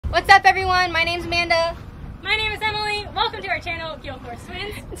What's up, everyone? My name's Amanda. My name is Emily. Welcome to our channel, Gale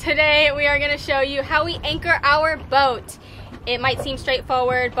Twins. Today we are going to show you how we anchor our boat. It might seem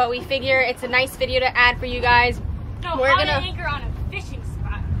straightforward, but we figure it's a nice video to add for you guys. No, how to anchor on a fishing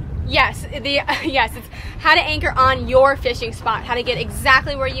spot. Yes, it's how to anchor on your fishing spot, how to get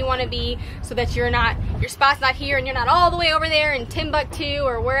exactly where you want to be so that your spot's not here and you're not all the way over there in Timbuktu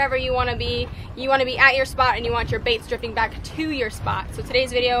or wherever you want to be. You want to be at your spot and you want your baits drifting back to your spot. So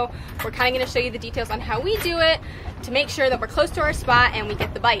today's video, we're kind of going to show you the details on how we do it to make sure that we're close to our spot and we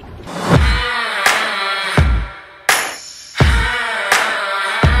get the bite.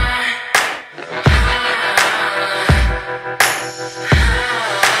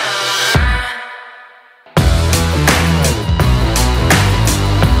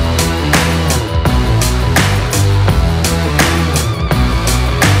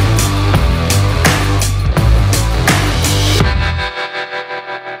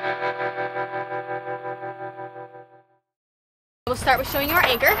 We'll start with showing you our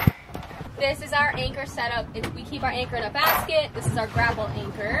anchor. This is our anchor setup. We keep our anchor in a basket. This is our grapple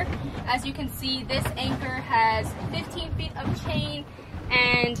anchor. As you can see, this anchor has 15 feet of chain,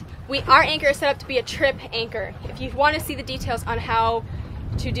 and our anchor is set up to be a trip anchor. If you want to see the details on how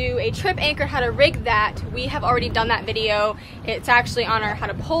to do a trip anchor, how to rig that, we have already done that video. It's actually on our how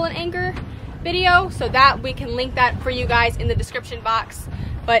to pull an anchor video, so that we can link that for you guys in the description box.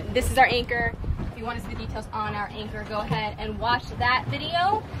 But this is our anchor. If you want to see the details on our anchor, go ahead and watch that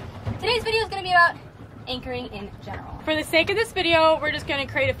video. Today's video is going to be about anchoring in general. For the sake of this video, we're just going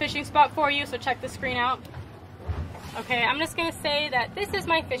to create a fishing spot for you, so check the screen out. Okay, I'm just going to say that this is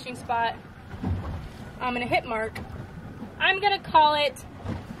my fishing spot. I'm going to hit mark. I'm going to call it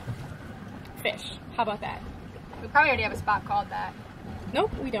fish. How about that? We probably already have a spot called that.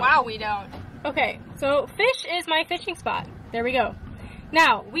 Nope, we don't. Wow, we don't. Okay, so fish is my fishing spot. There we go.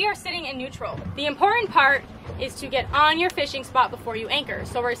 Now, we are sitting in neutral. The important part is to get on your fishing spot before you anchor.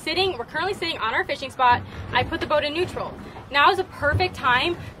 So we're currently sitting on our fishing spot. I put the boat in neutral. Now is a perfect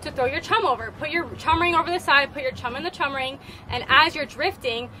time to throw your chum over. Put your chum ring over the side, put your chum in the chum ring, and as you're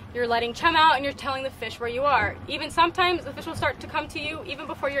drifting, you're letting chum out and you're telling the fish where you are. Even sometimes the fish will start to come to you even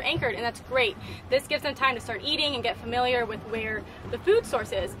before you're anchored, and that's great. This gives them time to start eating and get familiar with where the food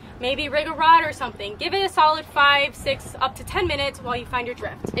source is. Maybe rig a rod or something. Give it a solid 5, 6, up to 10 minutes while you find your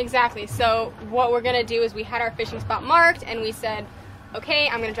drift. Exactly. So what we're gonna do is we had our fishing spot marked and we said, okay,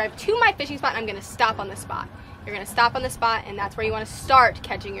 I'm gonna drive to my fishing spot and I'm gonna stop on the spot. You're gonna stop on the spot, and that's where you wanna start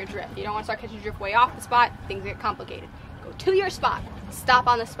catching your drift. You don't wanna start catching your drift way off the spot, things get complicated. Go to your spot, stop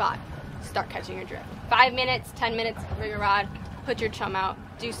on the spot, start catching your drift. 5 minutes, 10 minutes, rig a rod, put your chum out,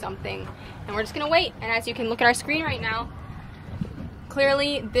 do something, and we're just gonna wait. And as you can look at our screen right now,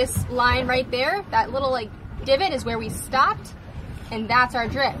 clearly this line right there, that little like divot is where we stopped, and that's our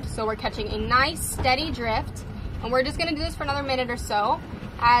drift. So we're catching a nice steady drift, and we're just gonna do this for another minute or so.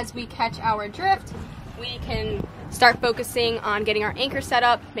 As we catch our drift, we can start focusing on getting our anchor set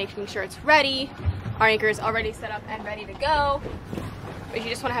up, making sure it's ready. Our anchor is already set up and ready to go, but you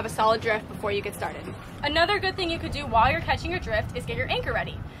just want to have a solid drift before you get started. Another good thing you could do while you're catching your drift is get your anchor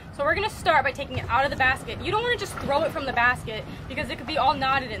ready. So we're going to start by taking it out of the basket. You don't want to just throw it from the basket because it could be all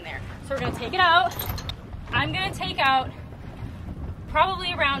knotted in there. So we're going to take it out. I'm going to take out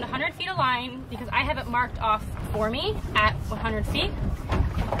probably around 100 feet of line because I have it marked off for me at 100 feet.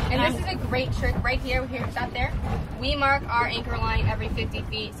 And this is a great trick right here, it's out there. We mark our anchor line every 50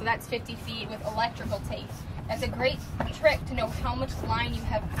 feet, so that's 50 feet with electrical tape. That's a great trick to know how much line you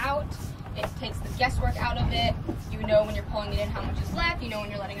have out. It takes the guesswork out of it. You know when you're pulling it in how much is left. You know when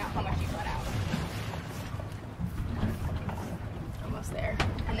you're letting out how much you've let out. Almost there.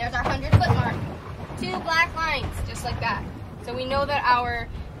 And there's our 100-foot mark. 2 black lines, just like that. So we know that our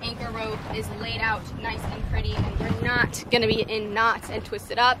anchor rope is laid out nice and pretty, and we're not going to be in knots and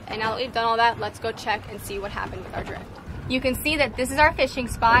twisted up. And now that we've done all that, let's go check and see what happened with our drift. You can see that this is our fishing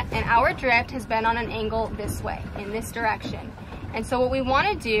spot, and our drift has been on an angle this way, in this direction. And so what we want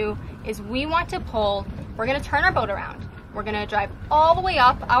to do is we want to pull, we're going to turn our boat around. We're going to drive all the way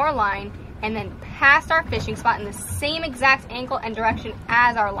up our line and then past our fishing spot in the same exact angle and direction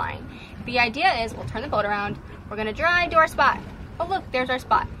as our line. The idea is we'll turn the boat around, we're going to drive to our spot. Oh look, there's our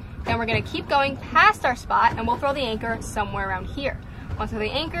spot. Then we're going to keep going past our spot and we'll throw the anchor somewhere around here. Once we throw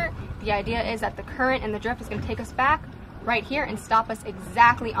the anchor, the idea is that the current and the drift is going to take us back right here and stop us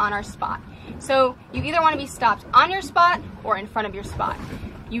exactly on our spot. So you either want to be stopped on your spot or in front of your spot.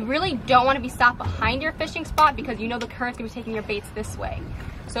 You really don't want to be stopped behind your fishing spot because you know the current's going to be taking your baits this way.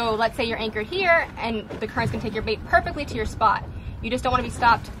 So let's say you're anchored here and the current's going to take your bait perfectly to your spot. You just don't want to be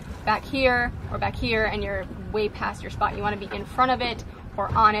stopped back here and you're way past your spot. You want to be in front of it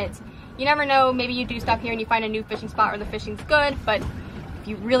or on it. You never know, maybe you do stop here and you find a new fishing spot or the fishing's good, but if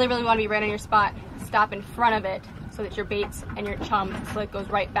you really, really want to be right on your spot, stop in front of it so that your baits and your chum slick goes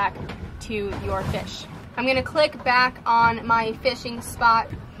right back to your fish. I'm gonna click back on my fishing spot.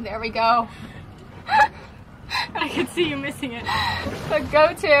 There we go. I can see you missing it. But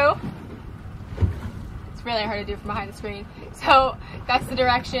go to. It's really hard to do from behind the screen. So that's the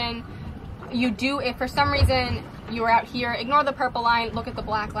direction. You do, if for some reason you were out here, ignore the purple line, look at the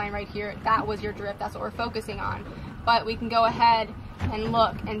black line right here. That was your drift, that's what we're focusing on. But we can go ahead and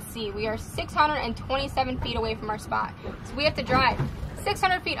look and see. We are 627 feet away from our spot. So we have to drive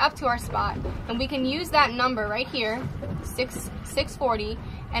 600 feet up to our spot, and we can use that number right here, 640,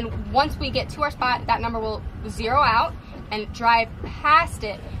 and once we get to our spot, that number will zero out and drive past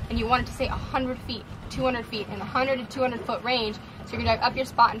it, and you want it to say 100 feet, 200 feet, in the 100 to 200 foot range. So you're gonna drive up your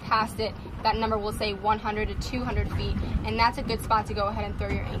spot and past it, that number will say 100 to 200 feet, and that's a good spot to go ahead and throw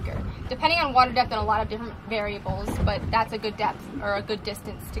your anchor. Depending on water depth and a lot of different variables, but that's a good depth or a good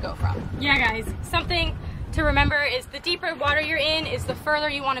distance to go from. Yeah guys, something to remember is the deeper water you're in is the further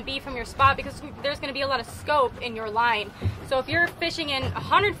you want to be from your spot, because there's going to be a lot of scope in your line. So if you're fishing in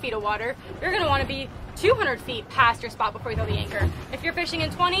 100 feet of water, you're going to want to be 200 feet past your spot before you throw the anchor. If you're fishing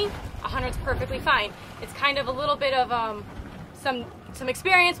in 20, 100 is perfectly fine. It's kind of a little bit of some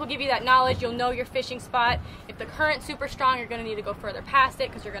experience will give you that knowledge. You'll know your fishing spot. If the current's super strong, you're going to need to go further past it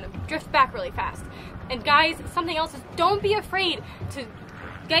because you're going to drift back really fast. And guys, something else is don't be afraid to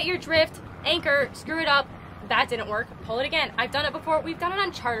get your drift, anchor, screw it up. That didn't work, pull it again. I've done it before. We've done it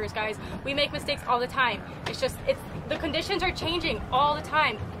on charters, guys. We make mistakes all the time. It's just, the conditions are changing all the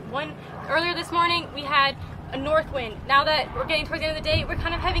time. Earlier this morning, we had a north wind. Now that we're getting towards the end of the day, we're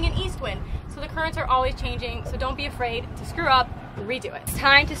kind of having an east wind. So the currents are always changing, so don't be afraid to screw up and redo it. It's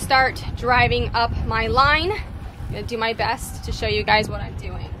time to start driving up my line. I'm gonna do my best to show you guys what I'm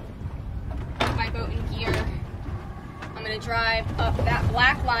doing. Put my boat in gear. I'm gonna drive up that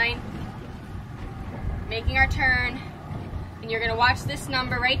black line, making our turn, and you're gonna watch this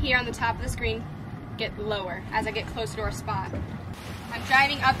number right here on the top of the screen get lower as I get closer to our spot. I'm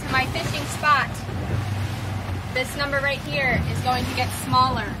driving up to my fishing spot. This number right here is going to get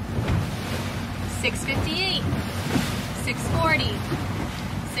smaller. 658, 640,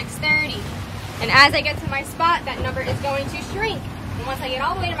 630. And as I get to my spot, that number is going to shrink. And once I get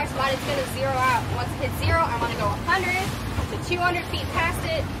all the way to my spot, it's gonna zero out. And once it hits zero, I wanna go 100 to 200 feet past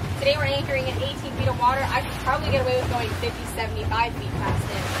it. Today we're anchoring at 18 feet of water. I could probably get away with going 50, 75 feet past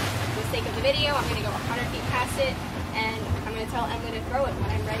it. For the sake of the video, I'm gonna go 100 feet past it, and I'm gonna tell Emily to throw it when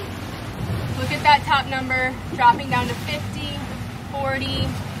I'm ready. Look at that top number, dropping down to 50, 40,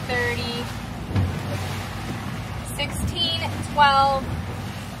 30, 16, 12.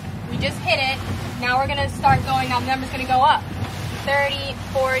 We just hit it. Now we're gonna start going, now the number's gonna go up. 30,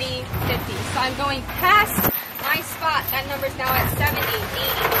 40, 50. So I'm going past my spot. That number's now at 70, 80.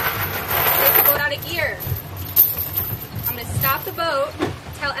 Take the boat out of gear. I'm gonna stop the boat,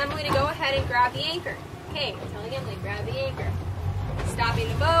 tell Emily to go ahead and grab the anchor. Okay, I'm telling Emily, grab the anchor. Stopping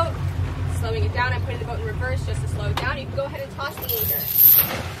the boat, slowing it down. I'm putting the boat in reverse just to slow it down. You can go ahead and toss the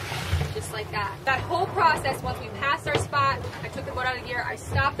anchor. Just like that. That whole process, once we passed our spot, I took the boat out of gear, I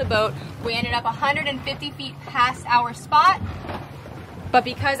stopped the boat. We ended up 150 feet past our spot. But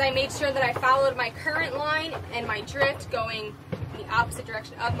because I made sure that I followed my current line and my drift going in the opposite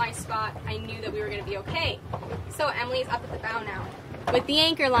direction of my spot, I knew that we were going to be okay. So Emily's up at the bow now with the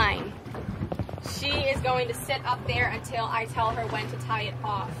anchor line. She is going to sit up there until I tell her when to tie it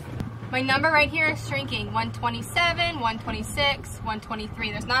off. My number right here is shrinking, 127, 126,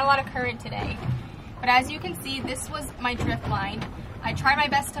 123. There's not a lot of current today. But as you can see, this was my drift line. I tried my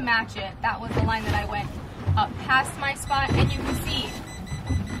best to match it. That was the line that I went up past my spot, and you can see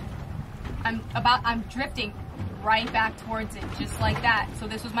I'm drifting right back towards it, just like that. So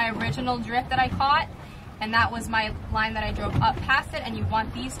this was my original drift that I caught, and that was my line that I drove up past it, and you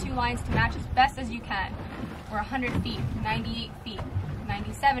want these two lines to match as best as you can. We're 100 feet, 98 feet,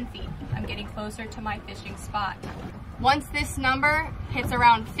 97 feet. I'm getting closer to my fishing spot. Once this number hits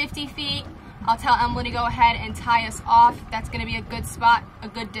around 50 feet, I'll tell Emily to go ahead and tie us off. That's gonna be a good spot, a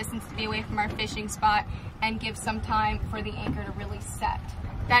good distance to be away from our fishing spot, and give some time for the anchor to really set.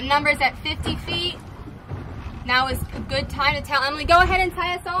 That number's at 50 feet. Now is a good time to tell Emily, go ahead and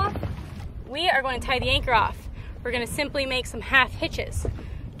tie us off. We are going to tie the anchor off. We're going to simply make some half hitches,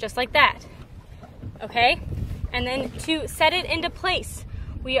 just like that, okay? And then to set it into place,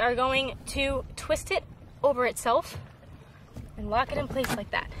 we are going to twist it over itself and lock it in place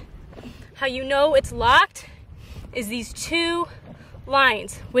like that. How you know it's locked is these two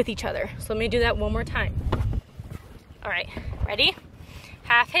lines with each other. So let me do that one more time. All right, ready?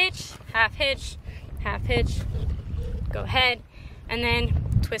 half hitch, half hitch, half hitch. Go ahead and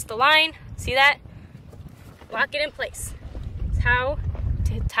then twist the line. See that? Lock it in place. It's how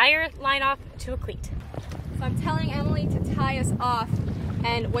to tie your line off to a cleat. So I'm telling Emily to tie us off,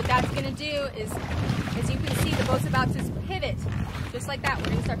 and what that's gonna do is, as you can see, the boat's about to pivot. Just like that, we're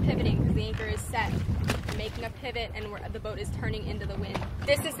gonna start pivoting because the anchor is set. We're making a pivot and the boat is turning into the wind.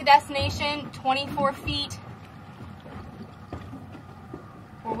 This is the destination, 24 feet.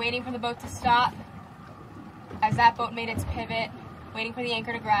 We're waiting for the boat to stop. As that boat made its pivot, waiting for the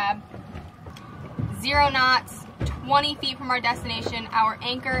anchor to grab. 0 knots, 20 feet from our destination, our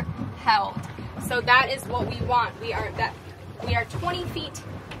anchor held. So that is what we want. We are 20 feet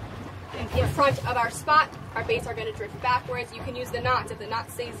in front of our spot. Our baits are going to drift backwards. You can use the knots. If the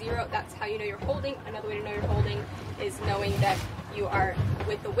knots say 0, that's how you know you're holding. Another way to know you're holding is knowing that you are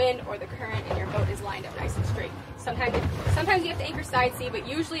with the wind or the current and your boat is lined up nice and straight. Sometimes you have to anchor side sea, but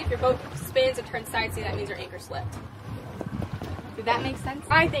usually if your boat spins and turns side sea, that means your anchor slipped. Did that make sense?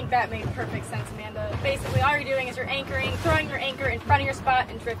 I think that made perfect sense, Amanda. Basically, all you're doing is you're anchoring, throwing your anchor in front of your spot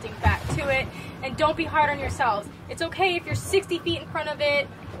and drifting back to it. And don't be hard on yourselves. It's okay if you're 60 feet in front of it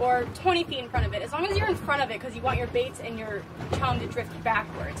or 20 feet in front of it, as long as you're in front of it, because you want your baits and your chum to drift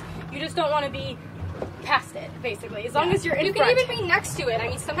backwards. You just don't want to be past it, basically, as long as you're in front. You can even be next to it. I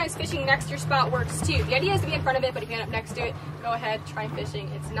mean, sometimes fishing next to your spot works too. The idea is to be in front of it, but if you end up next to it, go ahead, try fishing.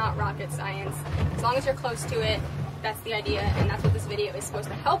 It's not rocket science. As long as you're close to it, that's the idea, and that's what this video is supposed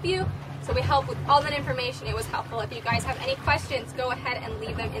to help you. So we help with all that information. It was helpful. If you guys have any questions, go ahead and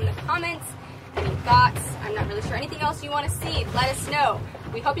leave them in the comments. Any thoughts? I'm not really sure. Anything else you want to see, let us know.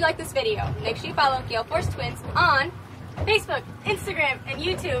 We hope you like this video. Make sure you follow Gale Force Twins on Facebook, Instagram, and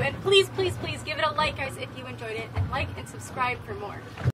YouTube. And please, please, please give it a like, guys, if you enjoyed it. And like and subscribe for more.